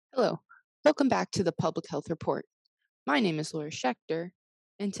Hello, welcome back to the Public Health Report. My name is Laura Sheckter,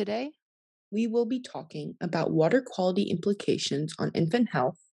 and today we will be talking about water quality implications on infant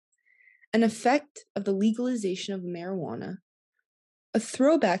health, an effect of the legalization of marijuana, a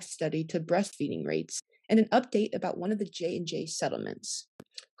throwback study to breastfeeding rates, and an update about one of the J&J settlements.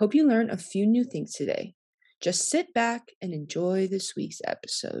 Hope you learn a few new things today. Just sit back and enjoy this week's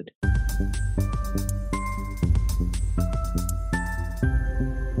episode.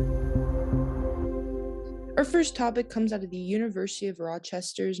 Our first topic comes out of the University of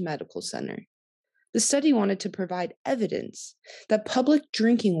Rochester's Medical Center. The study wanted to provide evidence that public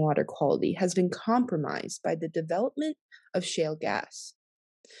drinking water quality has been compromised by the development of shale gas.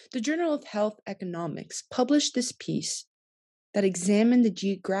 The Journal of Health Economics published this piece that examined the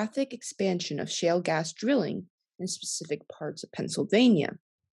geographic expansion of shale gas drilling in specific parts of Pennsylvania.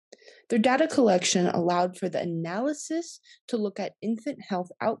 Their data collection allowed for the analysis to look at infant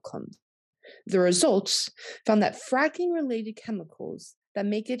health outcomes. The results found that fracking-related chemicals that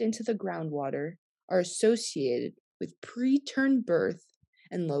make it into the groundwater are associated with preterm birth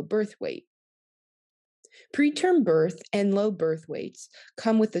and low birth weight. Preterm birth and low birth weights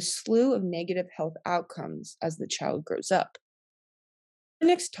come with a slew of negative health outcomes as the child grows up. Our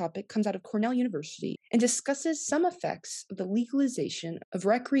next topic comes out of Cornell University and discusses some effects of the legalization of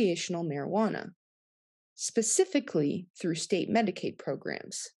recreational marijuana, specifically through state Medicaid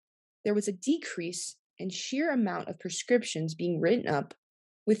programs. There was a decrease in sheer amount of prescriptions being written up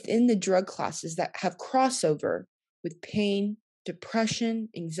within the drug classes that have crossover with pain, depression,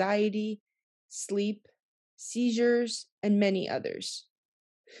 anxiety, sleep, seizures, and many others.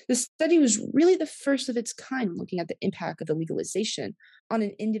 The study was really the first of its kind looking at the impact of the legalization on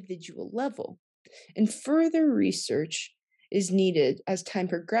an individual level, and further research is needed as time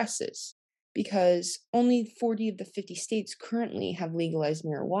progresses, because only 40 of the 50 states currently have legalized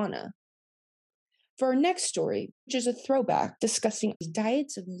marijuana. For our next story, which is a throwback discussing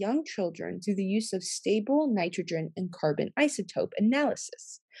diets of young children through the use of stable nitrogen and carbon isotope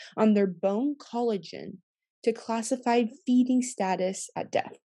analysis on their bone collagen to classify feeding status at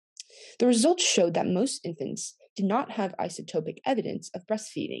death. The results showed that most infants did not have isotopic evidence of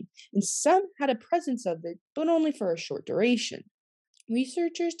breastfeeding, and some had a presence of it, but only for a short duration.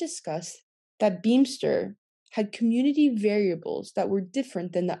 Researchers discussed that Beemster had community variables that were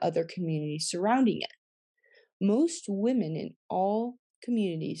different than the other communities surrounding it. Most women in all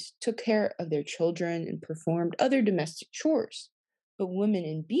communities took care of their children and performed other domestic chores, but women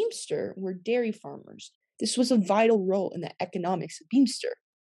in Beemster were dairy farmers. This was a vital role in the economics of Beemster.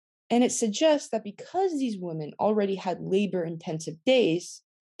 And it suggests that because these women already had labor-intensive days,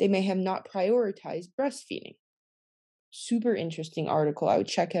 they may have not prioritized breastfeeding. Super interesting article. I would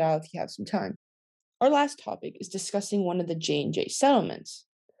check it out if you have some time. Our last topic is discussing one of the J&J settlements.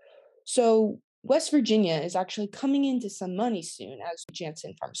 So West Virginia is actually coming into some money soon, as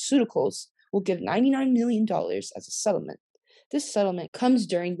Janssen Pharmaceuticals will give $99 million as a settlement. This settlement comes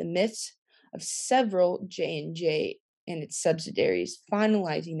during the midst of several J&J and its subsidiaries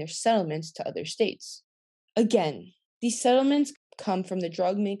finalizing their settlements to other states. Again, these settlements come from the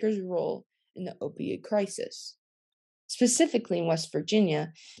drug makers' role in the opioid crisis, specifically in West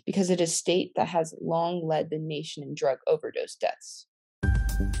Virginia, because it is a state that has long led the nation in drug overdose deaths.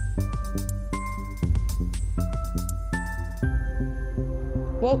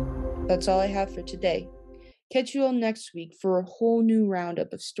 Well, that's all I have for today. Catch you all next week for a whole new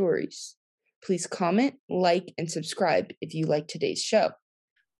roundup of stories. Please comment, like, and subscribe if you like today's show.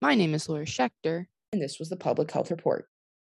 My name is Laura Sheckter, and this was the Public Health Report.